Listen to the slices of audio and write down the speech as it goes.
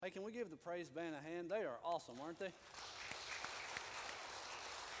we give the praise band a hand? They are awesome, aren't they?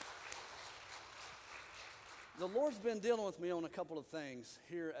 The Lord's been dealing with me on a couple of things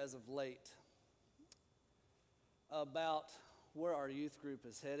here as of late about where our youth group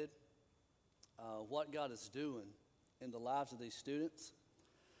is headed, what God is doing in the lives of these students.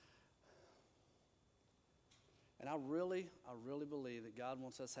 And I really believe that God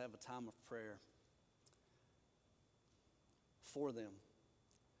wants us to have a time of prayer for them.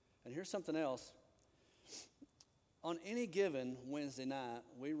 And here's something else. On any given Wednesday night,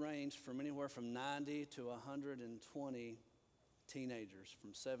 we range from anywhere from 90 to 120 teenagers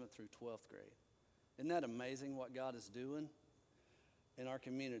from 7th through 12th grade. Isn't that amazing what God is doing in our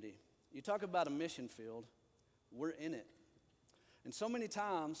community? You talk about a mission field, we're in it. And so many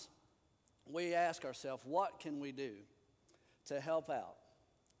times we ask ourselves, what can we do to help out?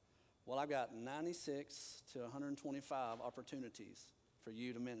 Well, I've got 96 to 125 opportunities for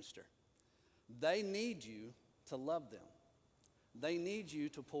you to minister. They need you to love them. They need you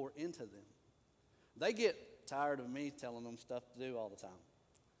to pour into them. They get tired of me telling them stuff to do all the time.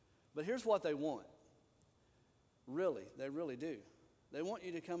 But here's what they want. Really, they really do. They want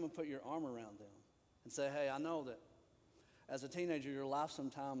you to come and put your arm around them and say, hey, I know that as a teenager, your life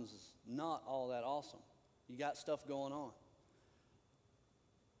sometimes is not all that awesome. You got stuff going on.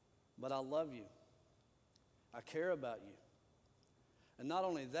 But I love you. I care about you. And not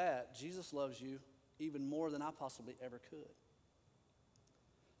only that, Jesus loves you even more than I possibly ever could.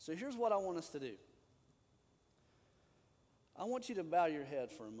 So here's what I want us to do. I want you to bow your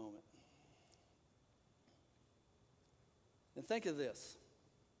head for a moment. And think of this.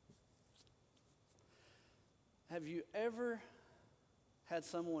 Have you ever had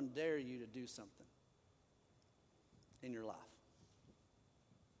someone dare you to do something in your life?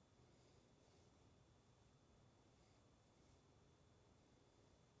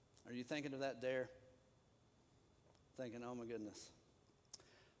 Are you thinking of that dare? Thinking, oh my goodness.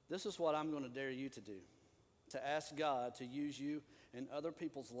 This is what I'm going to dare you to do. To ask God to use you in other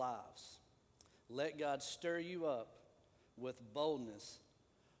people's lives. Let God stir you up with boldness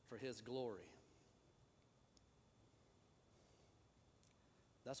for His glory.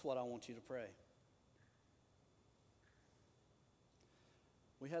 That's what I want you to pray.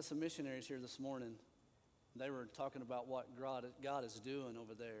 We had some missionaries here this morning. They were talking about what God is doing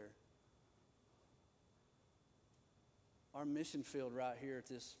over there. Our mission field right here at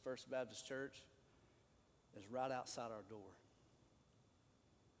this First Baptist Church is right outside our door.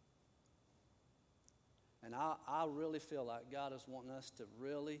 And I really feel like God is wanting us to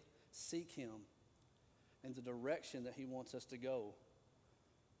really seek Him in the direction that He wants us to go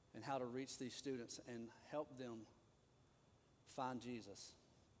and how to reach these students and help them find Jesus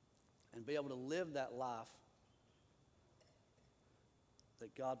and be able to live that life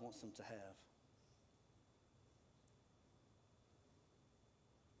that God wants them to have.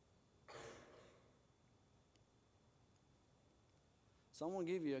 So I'm going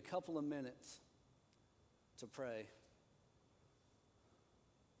to give you a couple of minutes to pray,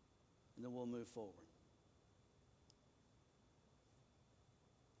 and then we'll move forward.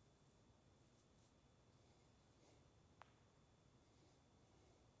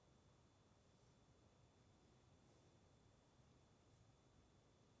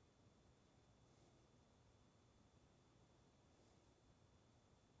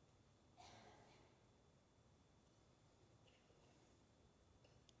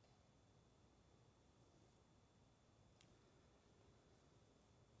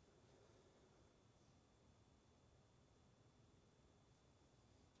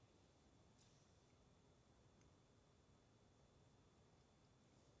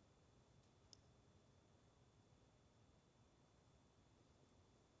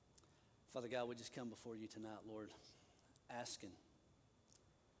 Father God, we just come before you tonight, Lord, asking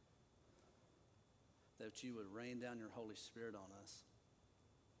that you would rain down your Holy Spirit on us.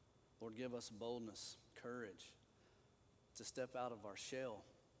 Lord, give us boldness, courage to step out of our shell,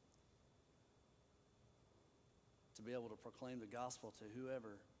 to be able to proclaim the gospel to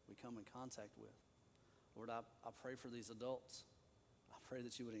whoever we come in contact with. Lord, I pray for these adults. I pray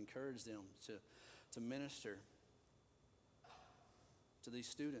that you would encourage them to minister to these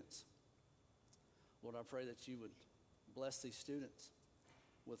students. Lord, I pray that you would bless these students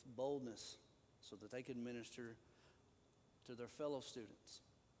with boldness so that they can minister to their fellow students.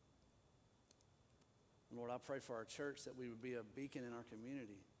 Lord, I pray for our church that we would be a beacon in our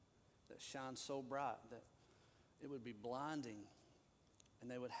community that shines so bright that it would be blinding and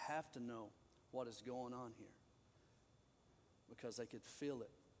they would have to know what is going on here because they could feel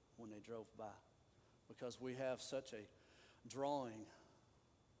it when they drove by, because we have such a drawing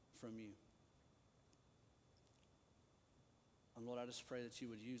from you. And Lord, I just pray that you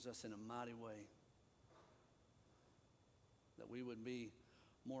would use us in a mighty way, that we would be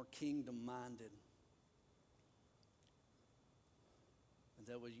more kingdom-minded, and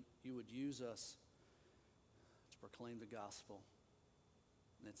that you would use us to proclaim the gospel.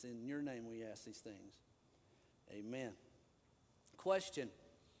 And it's in your name we ask these things. Amen. Question: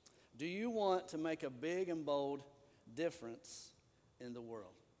 do you want to make a big and bold difference in the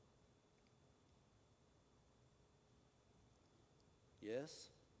world? Yes?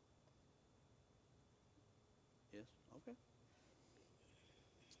 Yes? Okay.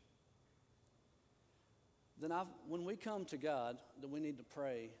 Then when we come to God, then we need to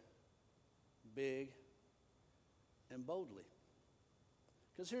pray big and boldly.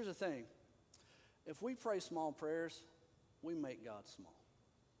 Because here's the thing. If we pray small prayers, we make God small.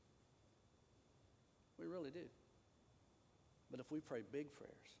 We really do. But if we pray big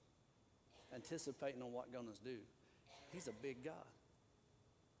prayers, anticipating on what God's do, He's a big God.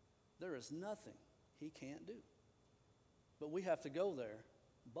 There is nothing He can't do. But we have to go there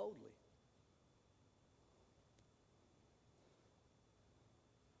boldly.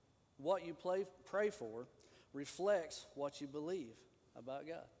 What you pray for reflects what you believe about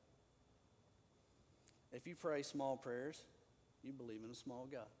God. If you pray small prayers, you believe in a small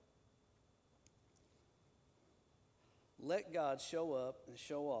God. Let God show up and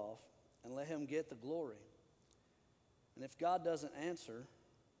show off, and let Him get the glory. And if God doesn't answer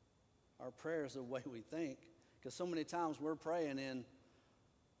our prayers the way we think, because so many times we're praying in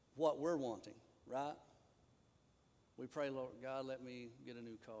what we're wanting, right? We pray, Lord God, let me get a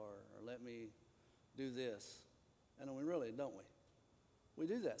new car, or let me do this. And we really, don't we? We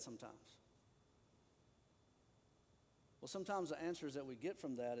do that sometimes. Well, sometimes the answers that we get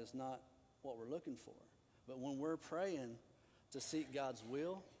from that is not what we're looking for. But when we're praying to seek God's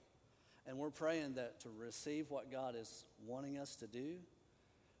will, and we're praying that to receive what God is wanting us to do,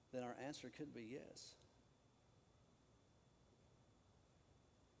 then our answer could be yes.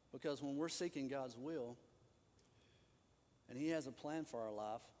 Because when we're seeking God's will, and He has a plan for our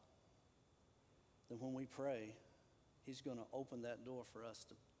life, then when we pray, He's going to open that door for us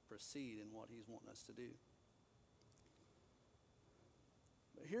to proceed in what He's wanting us to do.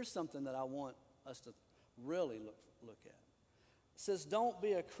 But here's something that I want us to really look at. It says, don't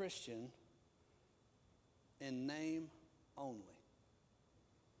be a Christian in name only.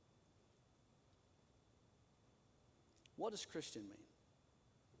 What does Christian mean?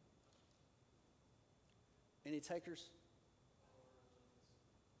 Any takers?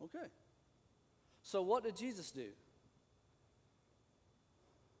 Okay. So what did Jesus do?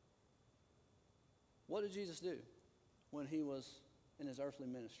 What did Jesus do when He was in His earthly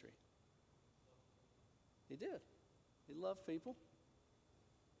ministry? He did. He loved people.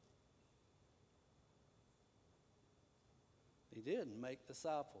 He did make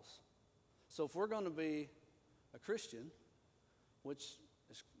disciples. So if we're going to be a Christian, which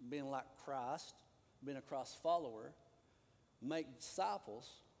is being like Christ, being a Christ follower, make disciples,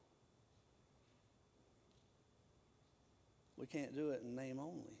 we can't do it in name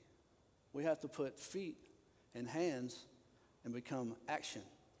only. We have to put feet and hands and become action.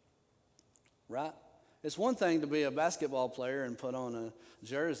 Right? It's one thing to be a basketball player and put on a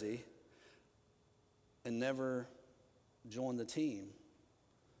jersey and never join the team.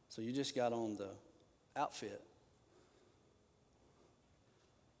 So you just got on the outfit.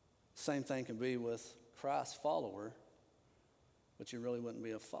 Same thing can be with Christ's follower, but you really wouldn't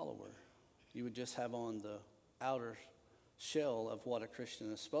be a follower. You would just have on the outer shell of what a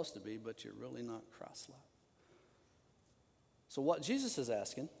Christian is supposed to be, but you're really not Christ-like. So what Jesus is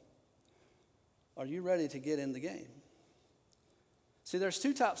asking, are you ready to get in the game? See, there's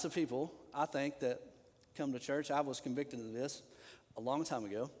two types of people, I think, that come to church. I was convicted of this a long time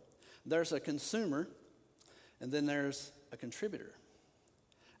ago. There's a consumer, and then there's a contributor.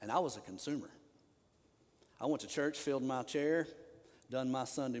 And I was a consumer. I went to church, filled my chair, done my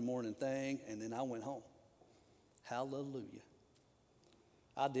Sunday morning thing, and then I went home. Hallelujah.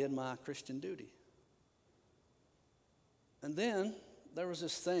 I did my Christian duty. And then there was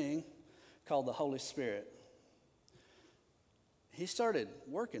this thing called the Holy Spirit. He started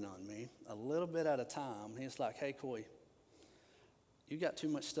working on me a little bit at a time. He's like, hey, Coy, you got too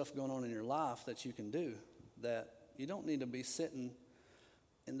much stuff going on in your life that you can do, that you don't need to be sitting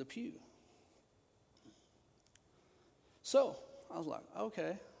in the pew. So I was like,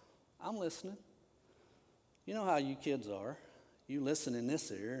 okay, I'm listening. You know how you kids are. You listen in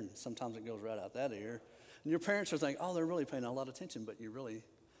this ear, and sometimes it goes right out that ear. And your parents are thinking, oh, they're really paying a lot of attention, but you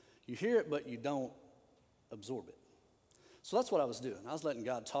hear it, but you don't absorb it. So that's what I was doing. I was letting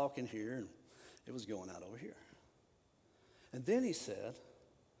God talk in here, and it was going out over here. And then he said,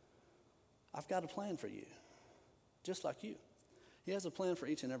 I've got a plan for you, just like you. He has a plan for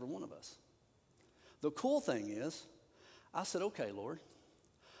each and every one of us. The cool thing is, I said, okay, Lord,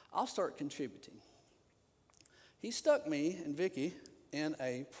 I'll start contributing. He stuck me and Vicky in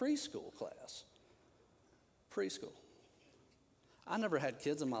a preschool class. Preschool. I never had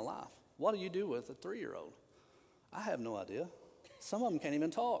kids in my life. What do you do with a 3-year-old? I have no idea. Some of them can't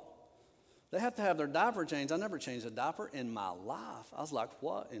even talk. They have to have their diaper changed. I never changed a diaper in my life. I was like,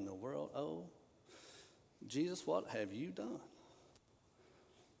 what in the world? Oh, Jesus, what have you done?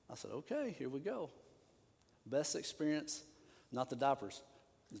 I said, okay, here we go. Best experience, not the diapers,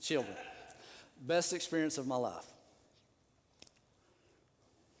 the children. Best experience of my life.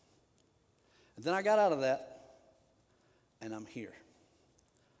 And then I got out of that, and I'm here.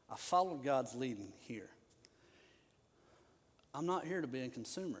 I followed God's leading here. I'm not here to be a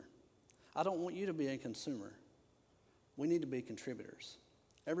consumer. I don't want you to be a consumer. We need to be contributors,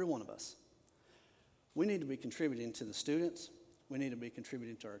 every one of us. We need to be contributing to the students. We need to be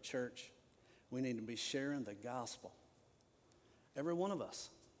contributing to our church. We need to be sharing the gospel. Every one of us.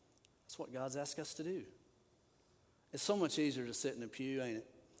 That's what God's asked us to do. It's so much easier to sit in a pew, ain't it?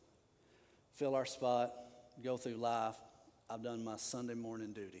 Fill our spot, go through life. I've done my Sunday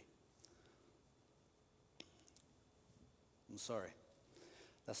morning duty. I'm sorry.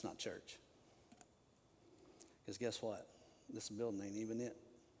 That's not church. Because guess what? This building ain't even it.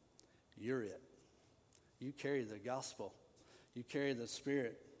 You're it. You carry the gospel. You carry the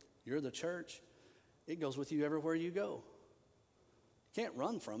Spirit. You're the church. It goes with you everywhere you go. You can't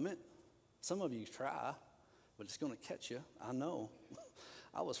run from it. Some of you try, but it's going to catch you. I know.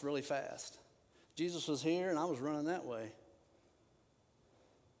 I was really fast. Jesus was here, and I was running that way.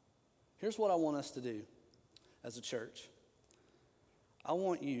 Here's what I want us to do as a church. I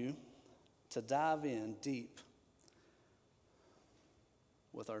want you to dive in deep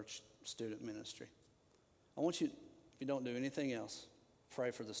with our student ministry. I want you, if you don't do anything else,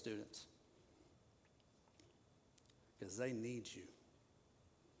 pray for the students. Because they need you.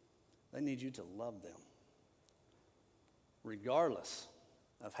 They need you to love them, regardless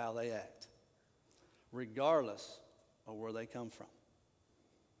of how they act, regardless of where they come from.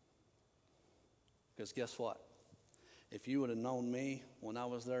 Because guess what? If you would have known me when I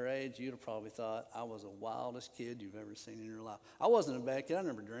was their age, you'd have probably thought I was the wildest kid you've ever seen in your life. I wasn't a bad kid. I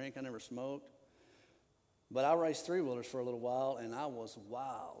never drank. I never smoked. But I raced 3-wheelers for a little while, and I was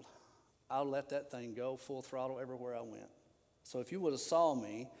wild. I let that thing go full throttle everywhere I went. So if you would have saw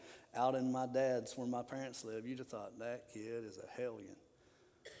me out in my dad's, where my parents lived, you'd have thought, that kid is a hellion.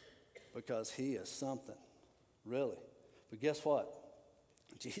 Because he is something, really. But guess what?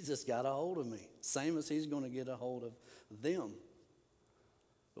 Jesus got a hold of me, same as he's going to get a hold of them.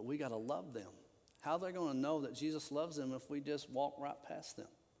 But we got to love them. How are they going to know that Jesus loves them if we just walk right past them?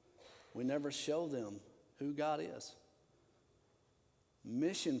 We never show them who God is.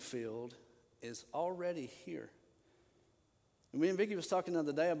 Mission field is already here. Me and Vicki was talking the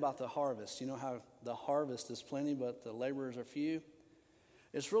other day about the harvest. You know how the harvest is plenty, but the laborers are few?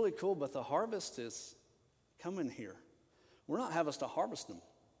 It's really cool, but the harvest is coming here. We're not having to harvest them.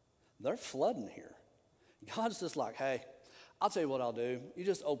 They're flooding here. God's just like, hey, I'll tell you what I'll do. You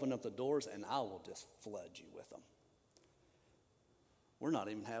just open up the doors and I will just flood you with them. We're not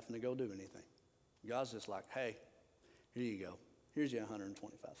even having to go do anything. God's just like, hey, here you go. Here's your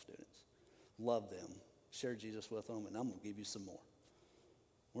 125 students. Love them. Share Jesus with them, and I'm going to give you some more.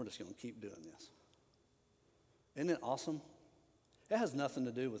 We're just going to keep doing this. Isn't it awesome? It has nothing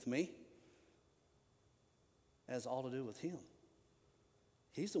to do with me. It has all to do with him.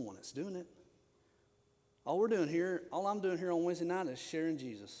 He's the one that's doing it. All I'm doing here on Wednesday night is sharing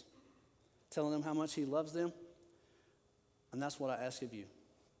Jesus, telling them how much he loves them. And that's what I ask of you.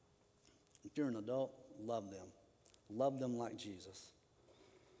 If you're an adult, love them. Love them like Jesus.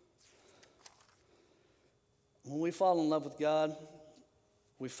 When we fall in love with God,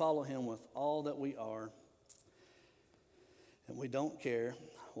 we follow him with all that we are. And we don't care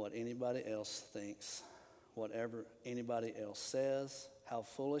what anybody else thinks, whatever anybody else says, how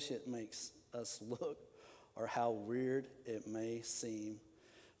foolish it makes us look, or how weird it may seem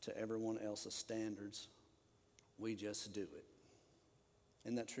to everyone else's standards. We just do it.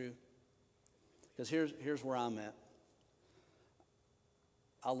 Isn't that true? Because here's where I'm at.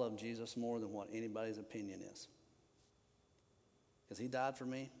 I love Jesus more than what anybody's opinion is. Because he died for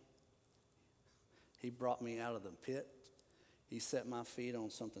me. He brought me out of the pit. He set my feet on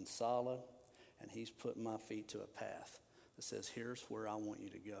something solid. And he's put my feet to a path that says, here's where I want you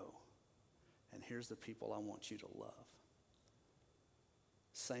to go. And here's the people I want you to love.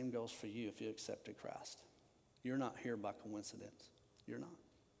 Same goes for you if you accepted Christ. You're not here by coincidence. You're not.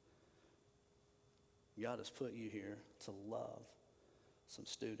 God has put you here to love some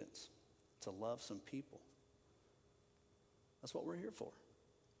students, to love some people. That's what we're here for.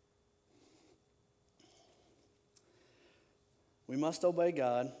 We must obey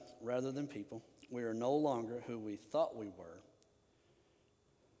God rather than people. We are no longer who we thought we were.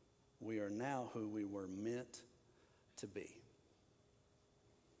 We are now who we were meant to be.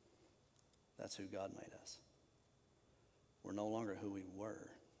 That's who God made us. We're no longer who we were.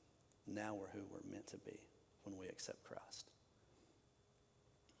 Now we're who we're meant to be when we accept Christ.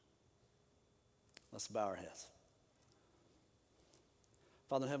 Let's bow our heads.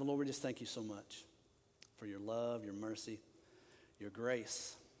 Father in heaven, Lord, we just thank you so much for your love, your mercy, your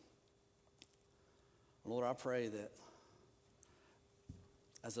grace. Lord, I pray that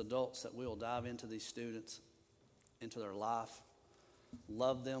as adults that we'll dive into these students, into their life,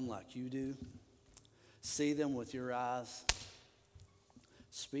 love them like you do, see them with your eyes,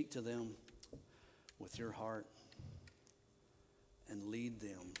 speak to them with your heart, and lead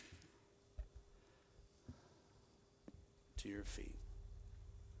them to your feet.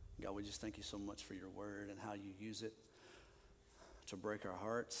 God, we just thank you so much for your word and how you use it to break our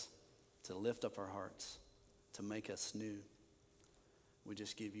hearts, to lift up our hearts, to make us new. We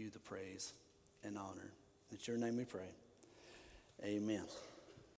just give you the praise and honor. In your name we pray. Amen.